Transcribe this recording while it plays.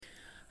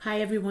Hi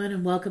everyone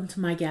and welcome to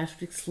my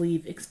gastric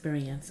sleeve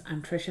experience.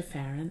 I'm Trisha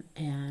Farron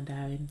and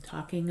I'm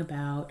talking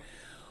about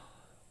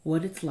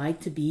what it's like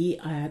to be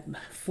at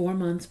 4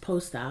 months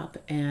post-op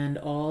and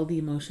all the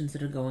emotions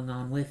that are going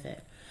on with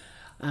it.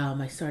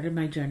 I started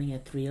my journey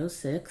at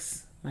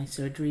 306. My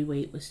surgery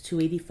weight was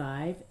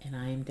 285 and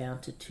I am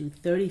down to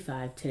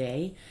 235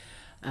 today,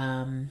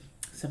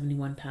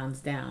 71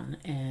 pounds down,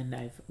 and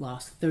I've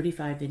lost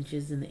 35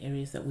 inches in the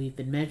areas that we've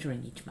been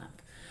measuring each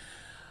month.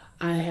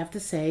 I have to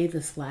say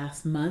this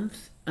last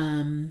month, I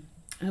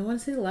want to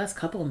say the last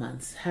couple of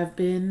months have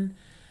been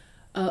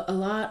a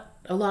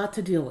lot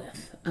to deal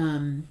with.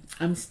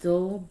 I'm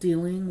still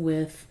dealing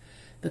with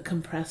the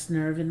compressed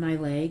nerve in my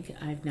leg.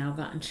 I've now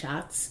gotten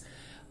shots,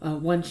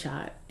 one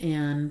shot,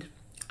 and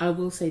I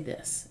will say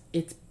this,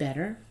 it's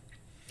better,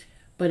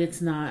 but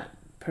it's not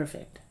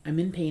perfect. I'm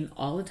in pain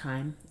all the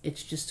time.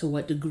 It's just to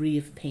what degree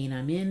of pain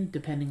I'm in,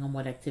 depending on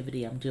what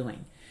activity I'm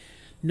doing.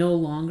 No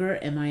longer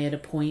am I at a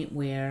point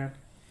where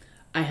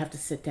I have to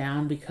sit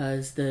down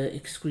because the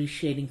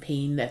excruciating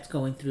pain that's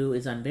going through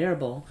is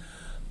unbearable.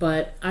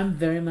 But I'm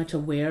very much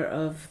aware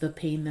of the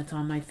pain that's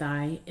on my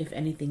thigh. If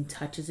anything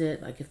touches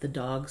it, like if the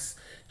dogs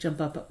jump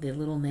up their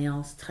little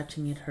nails,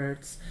 touching it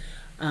hurts.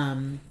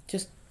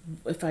 Just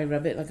if I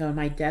rub it, like on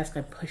my desk,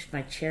 I pushed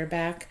my chair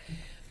back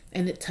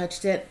and it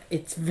touched it.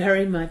 It's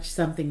very much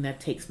something that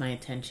takes my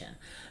attention.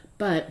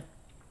 But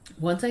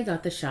once I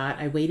got the shot,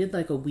 I waited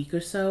like a week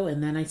or so,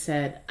 and then I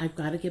said, I've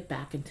got to get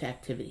back into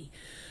activity.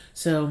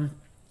 So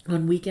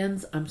on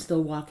weekends, I'm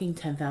still walking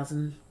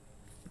 10,000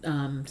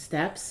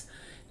 steps.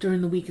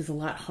 During the week is a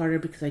lot harder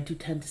because I do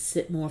tend to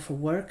sit more for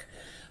work,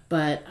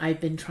 but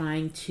I've been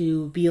trying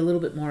to be a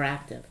little bit more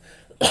active.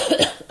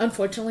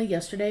 Unfortunately,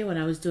 yesterday when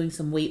I was doing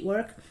some weight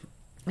work,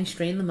 I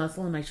strained the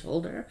muscle in my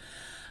shoulder.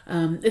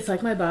 It's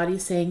like my body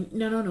is saying,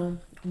 no,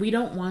 we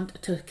don't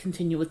want to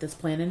continue with this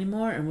plan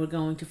anymore, and we're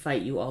going to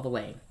fight you all the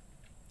way.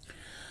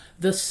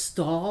 The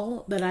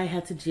stall that I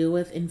had to deal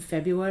with in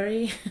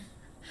February,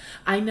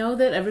 I know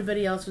that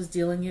everybody else was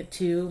dealing it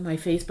too. My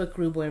Facebook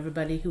group, where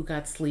everybody who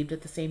got sleeved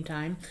at the same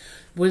time,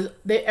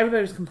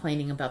 everybody was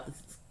complaining about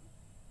this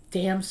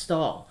damn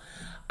stall.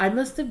 I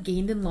must have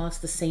gained and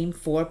lost the same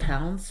 4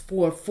 pounds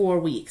for 4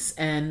 weeks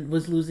and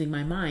was losing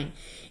my mind.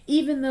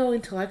 Even though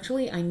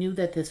intellectually I knew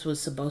that this was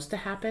supposed to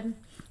happen,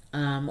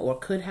 or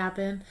could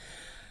happen.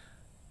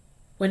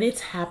 When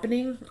it's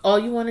happening, all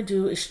you want to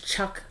do is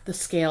chuck the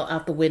scale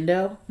out the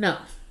window. No.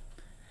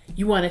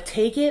 You want to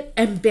take it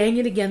and bang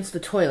it against the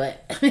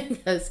toilet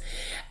because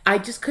I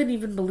just couldn't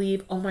even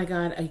believe, oh my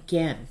God,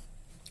 again.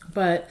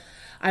 But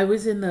I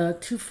was in the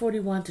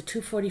 241 to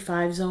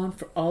 245 zone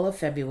for all of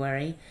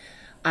February.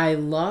 I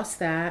lost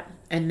that,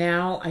 and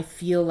now I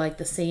feel like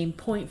the same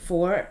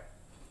 0.4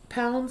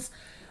 pounds.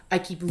 I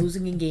keep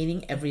losing and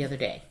gaining every other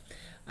day.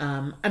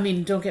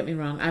 Don't get me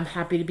wrong. I'm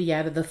happy to be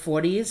out of the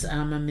 40s.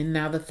 I'm in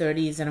now the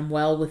 30s, and I'm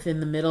well within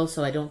the middle,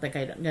 so I don't think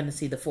I'm going to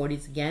see the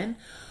 40s again.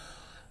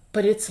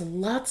 But it's a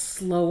lot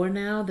slower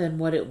now than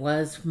what it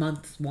was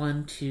months 1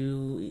 and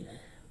 2,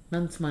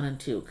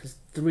 because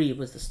 3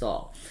 was the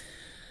stall.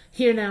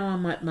 Here now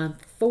I'm at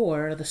month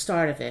 4, the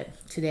start of it.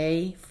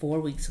 Today, 4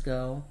 weeks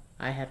ago,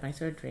 I had my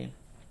surgery.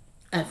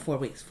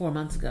 4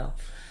 months ago.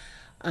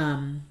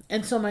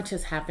 And so much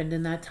has happened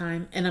in that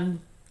time. And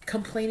I'm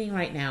complaining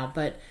right now,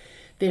 but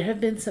there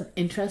have been some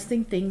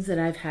interesting things that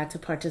I've had to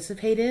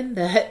participate in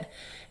that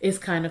is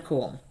kind of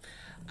cool.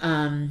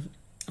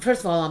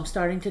 First of all, I'm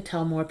starting to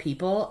tell more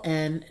people,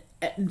 and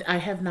I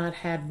have not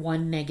had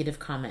one negative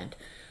comment.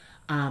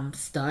 I'm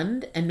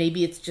stunned, and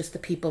maybe it's just the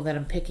people that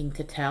I'm picking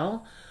to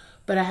tell,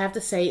 but I have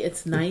to say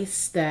it's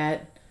nice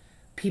that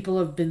people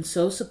have been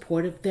so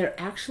supportive. They're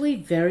actually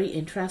very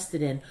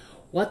interested in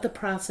what the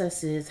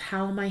process is,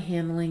 how am I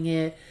handling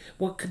it,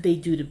 what could they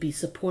do to be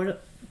supportive.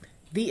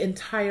 The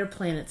entire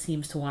planet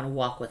seems to want to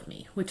walk with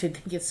me, which I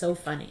think is so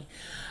funny.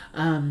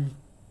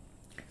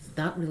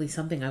 Not really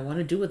something I want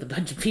to do with a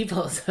bunch of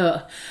people,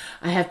 so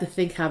I have to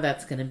think how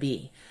that's going to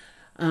be.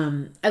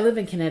 I live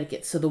in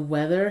Connecticut, so the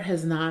weather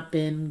has not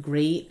been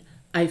great.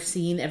 I've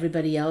seen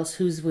everybody else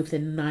who's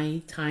within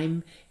my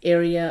time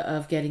area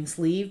of getting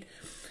sleeved.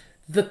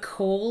 The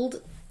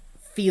cold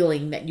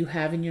feeling that you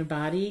have in your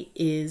body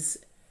is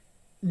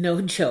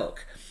no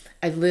joke.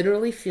 I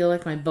literally feel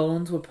like my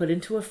bones were put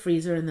into a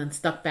freezer and then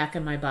stuck back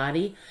in my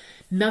body.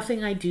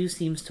 Nothing I do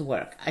seems to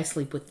work. I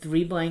sleep with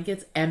 3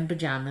 blankets and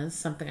pajamas,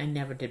 something I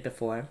never did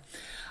before.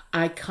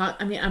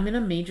 I'm in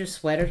a major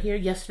sweater here.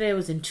 Yesterday I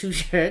was in 2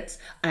 shirts.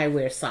 I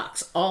wear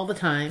socks all the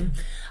time.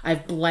 I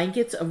have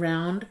blankets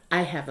around.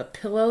 I have a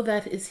pillow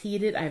that is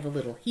heated. I have a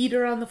little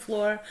heater on the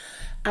floor.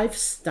 I've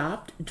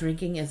stopped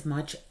drinking as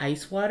much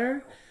ice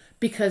water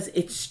because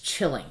it's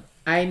chilling.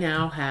 I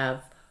now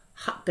have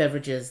hot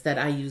beverages that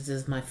I use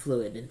as my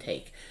fluid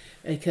intake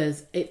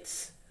because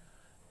it's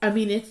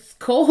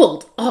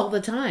cold all the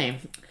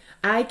time.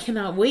 I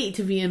cannot wait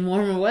to be in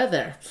warmer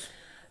weather.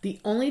 The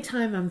only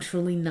time I'm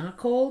truly not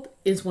cold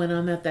is when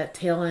I'm at that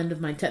tail end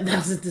of my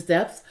 10,000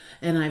 steps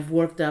and I've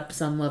worked up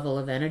some level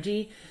of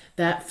energy.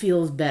 That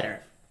feels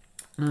better.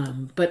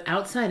 But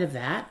outside of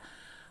that,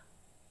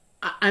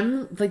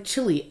 I'm like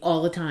chilly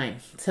all the time.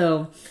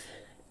 So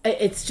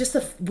it's just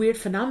a weird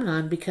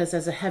phenomenon because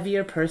as a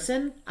heavier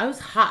person, I was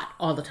hot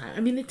all the time.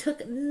 I mean, it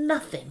took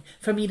nothing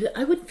for me to,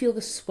 I would feel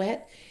the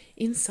sweat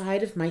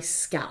inside of my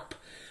scalp.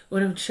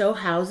 When I would show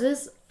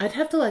houses, I'd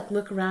have to like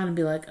look around and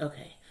be like,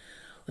 okay,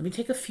 let me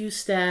take a few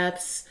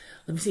steps.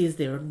 Let me see, is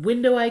there a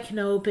window I can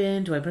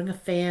open? Do I bring a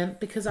fan?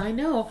 Because I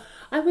know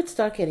I would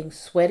start getting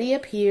sweaty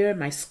up here.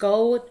 My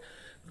skull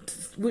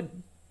would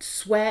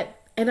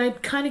sweat and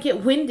I'd kind of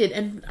get winded.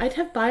 And I'd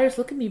have buyers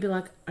look at me and be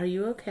like, are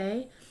you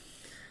okay?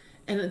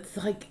 And it's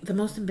like the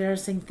most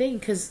embarrassing thing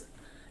because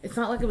it's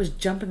not like I was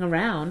jumping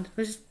around.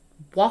 I was just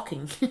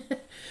walking.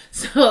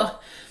 So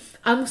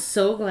I'm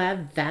so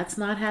glad that's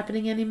not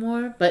happening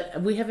anymore.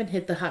 But we haven't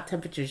hit the hot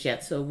temperatures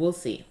yet, so we'll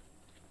see.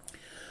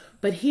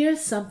 But here's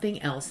something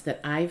else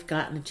that I've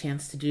gotten a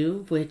chance to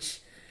do,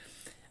 which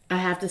I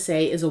have to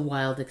say is a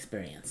wild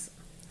experience.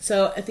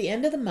 So at the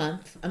end of the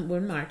month, we're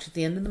in March, at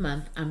the end of the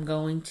month, I'm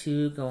going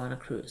to go on a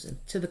cruise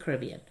to the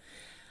Caribbean.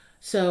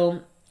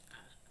 So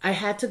I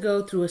had to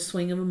go through a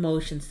swing of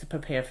emotions to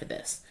prepare for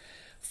this.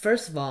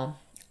 First of all,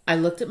 I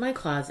looked at my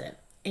closet,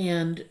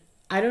 and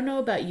I don't know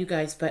about you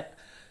guys, but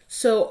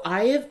so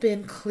I have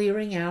been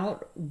clearing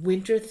out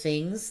winter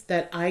things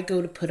that I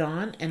go to put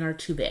on and are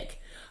too big.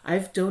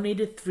 I've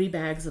donated 3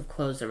 bags of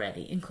clothes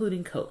already,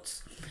 including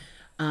coats.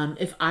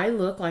 If I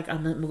look like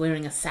I'm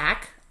wearing a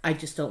sack, I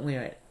just don't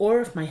wear it. Or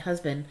if my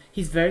husband,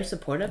 he's very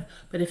supportive,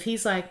 but if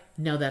he's like,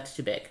 no, that's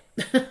too big.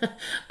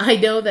 I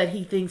know that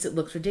he thinks it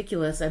looks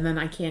ridiculous and then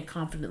I can't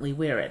confidently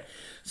wear it.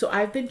 So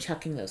I've been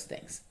chucking those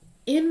things.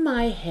 In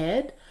my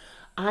head,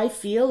 I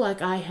feel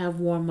like I have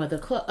warm weather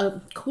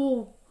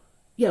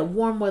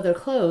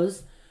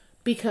clothes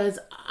because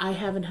I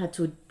haven't had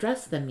to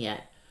address them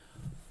yet.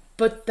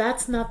 But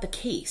that's not the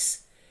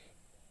case.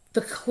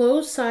 The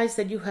clothes size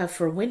that you have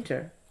for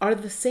winter are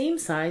the same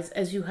size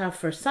as you have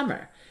for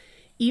summer,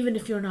 even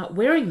if you're not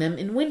wearing them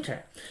in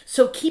winter.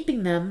 So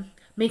keeping them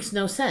makes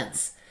no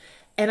sense.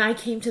 And I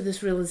came to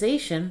this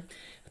realization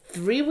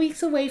 3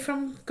 weeks away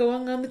from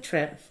going on the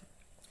trip.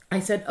 I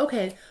said,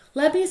 okay,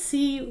 let me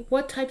see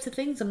what types of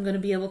things I'm going to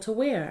be able to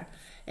wear.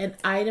 And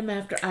item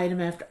after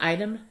item after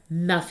item,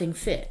 nothing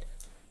fit.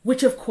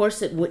 Which of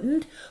course it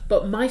wouldn't,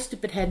 but my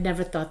stupid head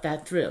never thought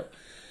that through.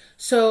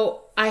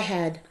 So I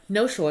had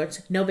no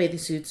shorts, no bathing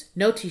suits,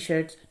 no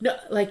t-shirts,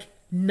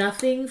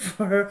 nothing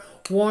for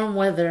warm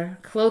weather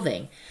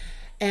clothing.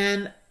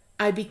 And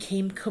I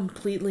became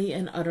completely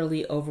and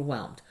utterly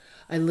overwhelmed.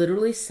 I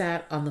literally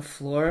sat on the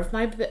floor of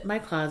my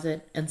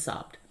closet and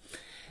sobbed.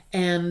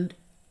 And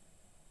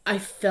I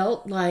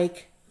felt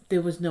like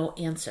there was no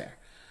answer.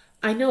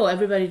 I know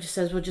everybody just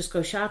says, well, just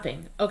go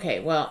shopping.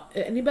 Okay, well,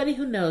 anybody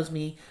who knows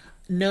me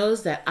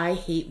knows that I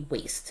hate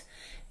waste.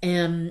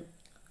 And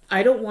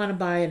I don't want to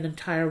buy an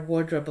entire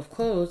wardrobe of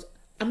clothes.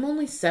 I'm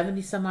only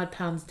 70 some odd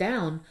pounds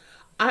down.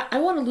 I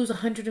want to lose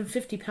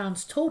 150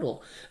 pounds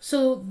total.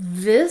 So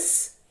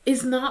this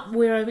is not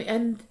where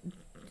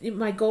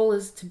my goal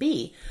is to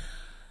be.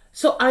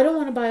 So I don't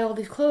want to buy all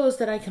these clothes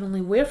that I can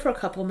only wear for a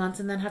couple of months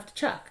and then have to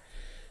chuck.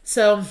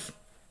 So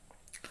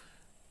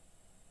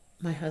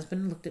my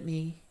husband looked at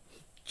me,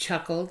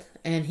 chuckled,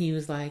 and he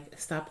was like,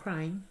 stop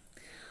crying.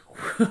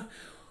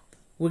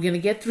 We're going to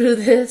get through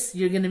this.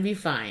 You're going to be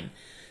fine.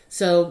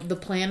 So the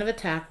plan of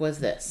attack was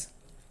this.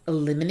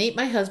 Eliminate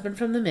my husband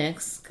from the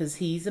mix because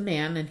he's a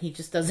man and he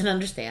just doesn't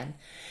understand.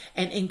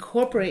 And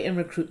incorporate and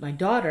recruit my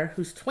daughter,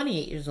 who's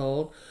 28 years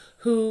old,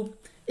 who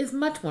is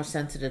much more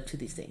sensitive to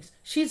these things.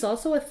 She's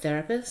also a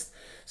therapist.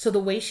 So the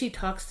way she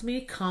talks to me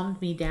calmed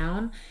me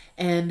down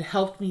and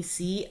helped me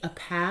see a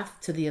path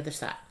to the other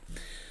side.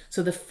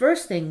 So the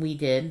first thing we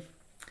did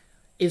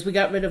is we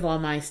got rid of all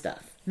my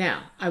stuff.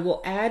 Now, I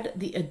will add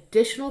the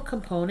additional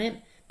component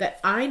that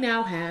I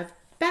now have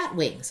bat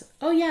wings.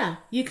 Oh yeah,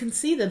 you can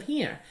see them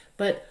here,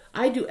 but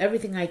I do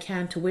everything I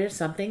can to wear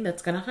something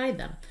that's going to hide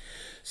them.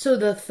 So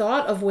the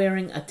thought of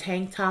wearing a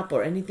tank top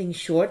or anything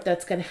short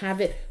that's going to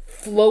have it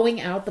flowing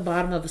out the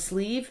bottom of a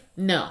sleeve,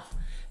 no.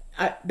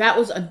 That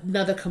was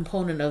another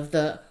component of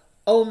the,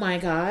 oh my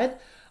God,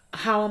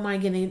 how am I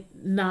going to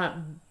not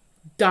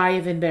die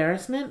of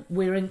embarrassment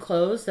wearing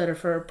clothes that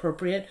are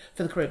appropriate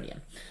for the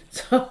Caribbean?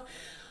 So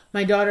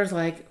my daughter's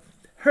like,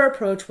 her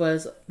approach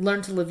was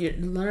learn to live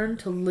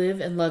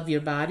and love your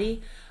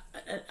body.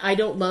 I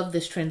don't love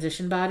this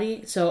transition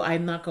body, so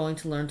I'm not going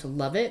to learn to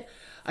love it.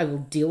 I will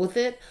deal with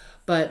it,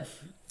 but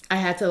I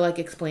had to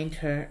explain to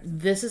her,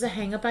 this is a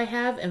hang up I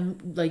have,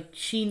 and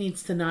she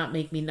needs to not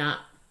make me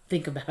not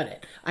think about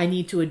it. I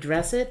need to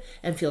address it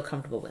and feel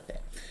comfortable with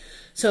it.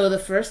 So the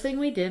first thing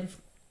we did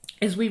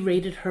is we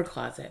raided her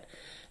closet.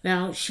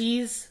 Now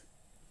she's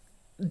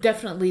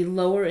definitely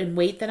lower in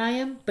weight than I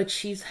am, but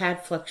she's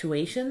had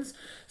fluctuations.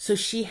 So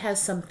she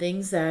has some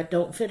things that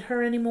don't fit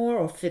her anymore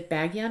or fit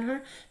baggy on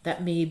her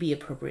that may be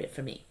appropriate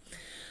for me.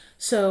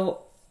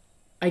 So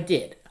I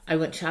did. I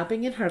went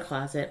shopping in her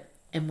closet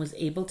and was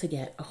able to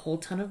get a whole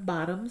ton of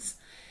bottoms,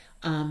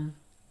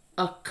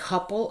 a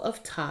couple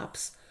of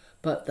tops,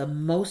 but the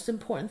most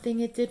important thing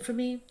it did for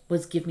me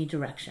was give me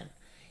direction.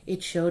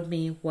 It showed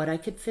me what I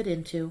could fit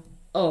into.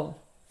 Oh,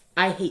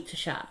 I hate to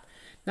shop.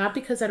 Not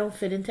because I don't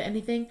fit into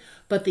anything,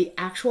 but the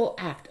actual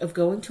act of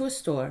going to a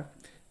store,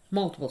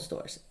 multiple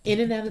stores, in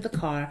and out of the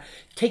car,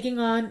 taking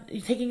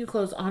your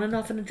clothes on and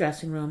off in a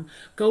dressing room,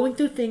 going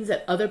through things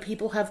that other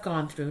people have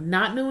gone through,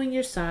 not knowing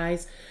your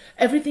size,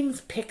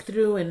 everything's picked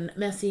through and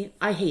messy.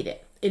 I hate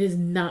it. It is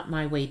not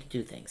my way to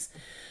do things.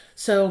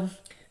 So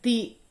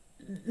the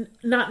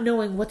not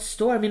knowing what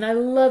store, I mean, I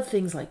love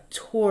things like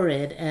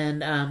Torrid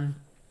and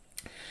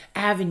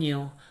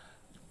Avenue,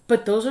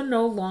 but those are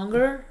no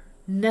longer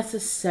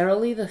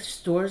necessarily the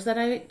stores that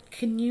I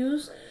can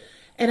use.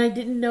 And I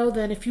didn't know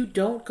that if you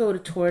don't go to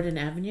Torrid and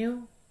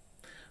Avenue,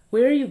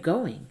 where are you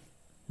going?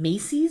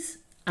 Macy's?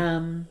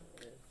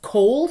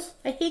 Kohl's?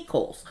 I hate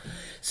Kohl's.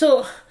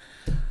 So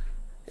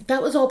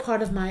that was all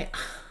part of my,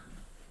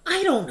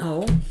 I don't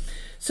know.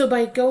 So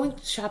by going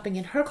shopping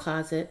in her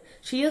closet,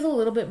 she is a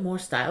little bit more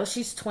style.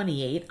 She's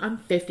 28. I'm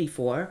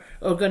 54,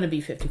 or going to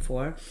be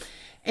 54.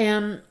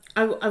 And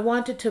I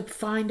wanted to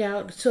find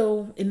out,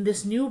 so in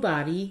this new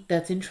body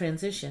that's in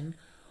transition,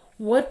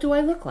 what do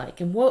I look like?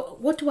 And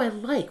what do I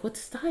like? What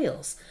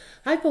styles?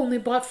 I've only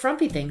bought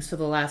frumpy things for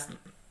the last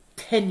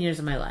 10 years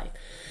of my life.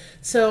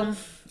 So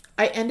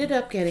I ended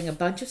up getting a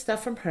bunch of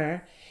stuff from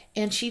her,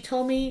 and she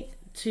told me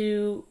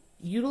to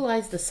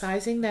utilize the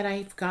sizing that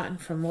I've gotten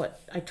from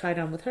what I tried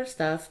on with her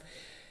stuff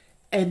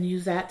and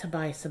use that to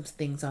buy some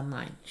things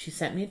online. She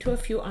sent me to a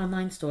few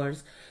online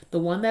stores. The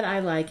one that I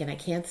like, and I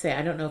can't say,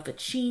 I don't know if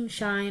it's Sheen,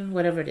 Shine,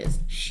 whatever it is.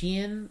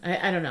 Shein,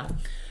 I don't know.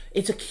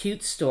 It's a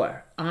cute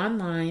store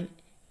online,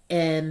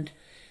 and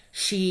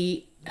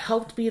she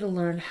helped me to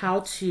learn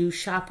how to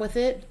shop with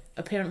it.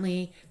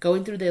 Apparently,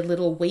 going through their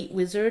little weight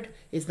wizard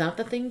is not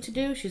the thing to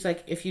do. She's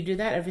like, if you do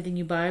that, everything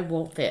you buy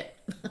won't fit.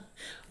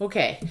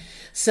 Okay.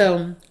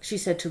 So she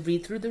said to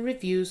read through the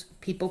reviews.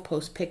 People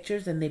post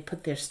pictures and they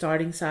put their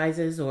starting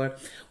sizes or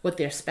what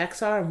their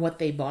specs are and what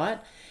they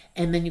bought.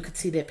 And then you could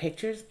see their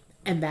pictures.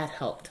 And that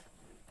helped.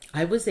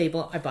 I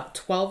bought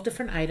 12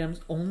 different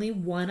items. Only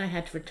one I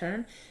had to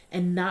return.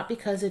 And not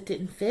because it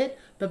didn't fit,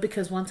 but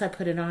because once I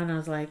put it on, I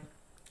was like,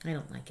 I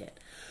don't like it.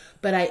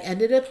 But I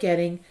ended up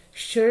getting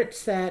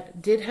shirts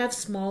that did have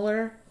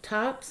smaller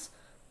tops,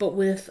 but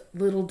with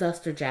little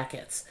duster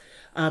jackets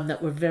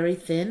that were very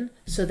thin,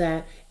 so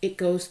that it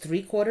goes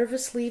 3/4 of a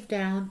sleeve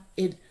down.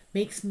 It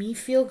makes me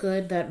feel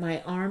good that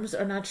my arms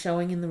are not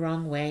showing in the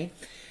wrong way,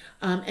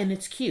 and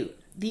it's cute.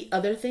 The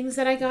other things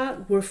that I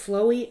got were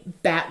flowy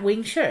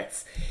batwing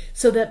shirts,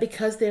 so that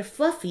because they're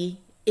fluffy,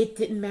 it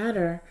didn't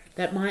matter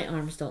that my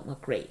arms don't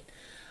look great.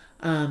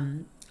 I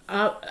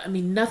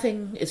mean,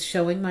 nothing is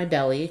showing my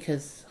belly,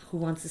 because who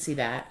wants to see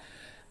that?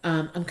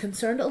 I'm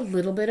concerned a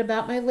little bit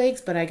about my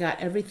legs, but I got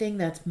everything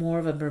that's more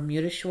of a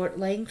Bermuda short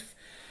length.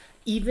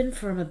 Even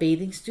from a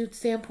bathing suit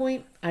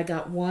standpoint, I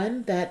got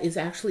one that is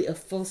actually a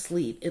full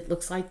sleeve. It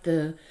looks like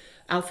the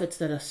outfits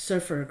that a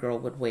surfer girl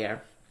would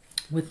wear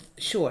with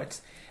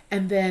shorts.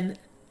 And then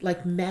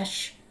like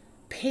mesh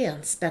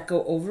pants that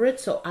go over it,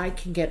 so I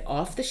can get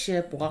off the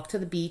ship, walk to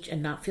the beach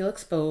and not feel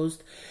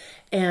exposed,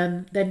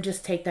 and then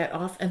just take that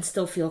off and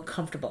still feel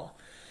comfortable.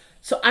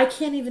 So I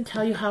can't even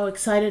tell you how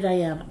excited I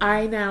am.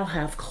 I now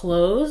have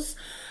clothes.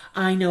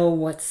 I know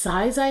what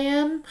size I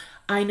am.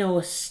 I know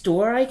a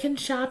store I can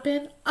shop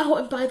in. Oh,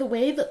 and by the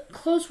way, the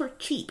clothes were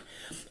cheap.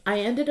 I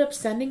ended up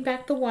sending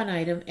back the one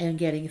item and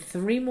getting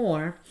 3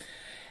 more.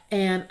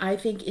 And I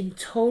think in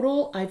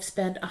total, I've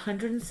spent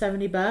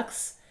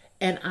 $170,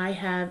 and I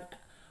have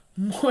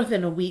more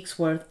than a week's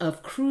worth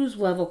of cruise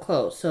level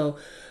clothes. So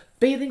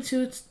bathing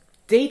suits,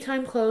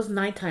 daytime clothes,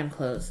 nighttime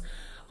clothes.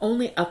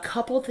 Only a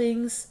couple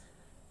things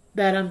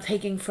that I'm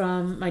taking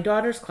from my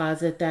daughter's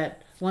closet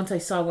that once I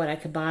saw what I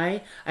could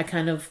buy, I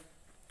kind of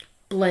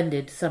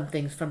blended some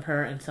things from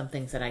her and some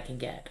things that I can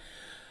get.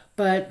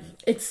 But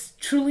it's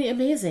truly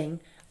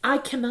amazing. I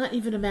cannot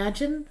even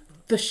imagine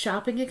the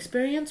shopping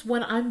experience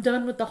when I'm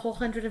done with the whole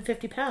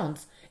 150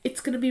 pounds.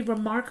 It's going to be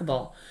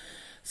remarkable.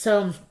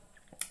 So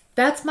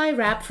that's my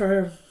wrap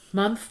for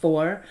month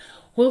 4.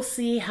 We'll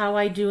see how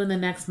I do in the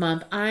next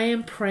month. I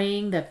am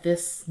praying that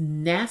this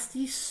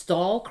nasty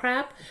stall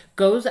crap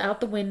goes out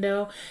the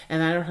window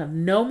and I don't have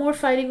no more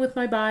fighting with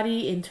my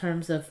body in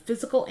terms of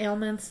physical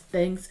ailments,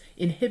 things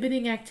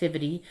inhibiting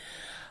activity.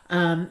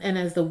 And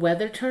as the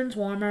weather turns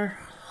warmer,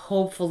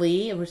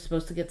 hopefully, we're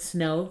supposed to get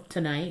snow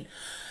tonight,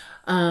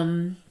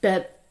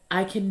 that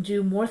I can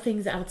do more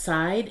things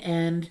outside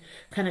and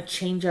kind of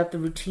change up the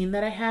routine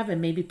that I have and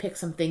maybe pick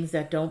some things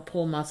that don't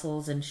pull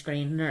muscles and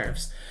strain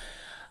nerves.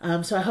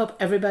 So I hope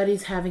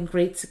everybody's having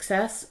great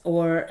success,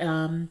 or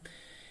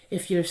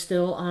if you're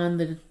still on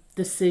the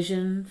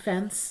decision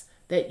fence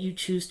that you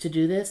choose to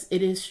do this,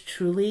 it is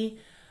truly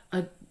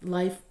a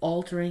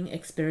life-altering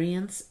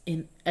experience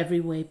in every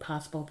way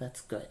possible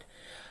that's good.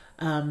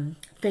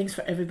 Thanks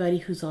for everybody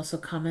who's also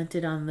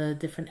commented on the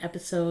different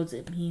episodes.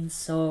 It means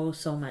so,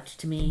 so much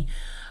to me.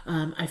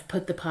 I've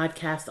put the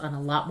podcast on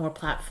a lot more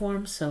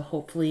platforms, so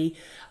hopefully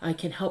I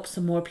can help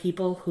some more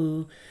people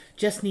who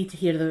just need to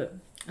hear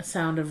a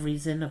sound of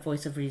reason, a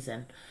voice of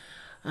reason.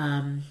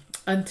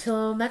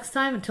 until next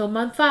time, until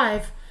month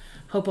 5,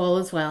 hope all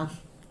is well.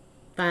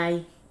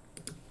 Bye.